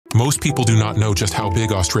Most people do not know just how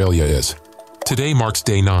big Australia is. Today marks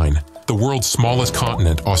day 9. The world's smallest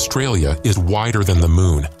continent, Australia, is wider than the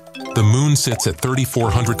moon. The moon sits at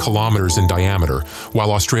 3,400 kilometers in diameter,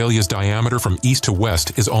 while Australia's diameter from east to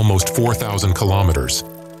west is almost 4,000 kilometers.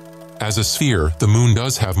 As a sphere, the moon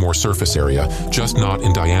does have more surface area, just not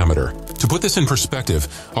in diameter. To put this in perspective,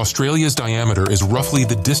 Australia's diameter is roughly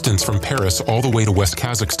the distance from Paris all the way to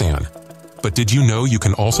West-Kazakhstan. But did you know you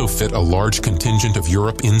can also fit a large contingent of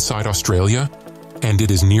Europe inside Australia? And it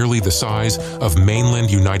is nearly the size of mainland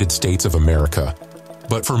United States of America.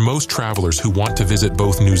 But for most travelers who want to visit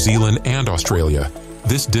both New Zealand and Australia,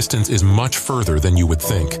 this distance is much further than you would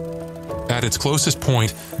think. At its closest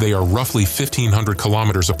point, they are roughly 1,500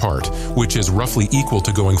 kilometers apart, which is roughly equal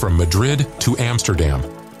to going from Madrid to Amsterdam.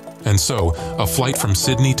 And so, a flight from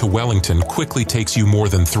Sydney to Wellington quickly takes you more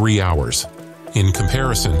than 3 hours. In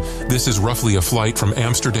comparison, this is roughly a flight from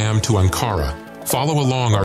Amsterdam to Ankara. Follow along our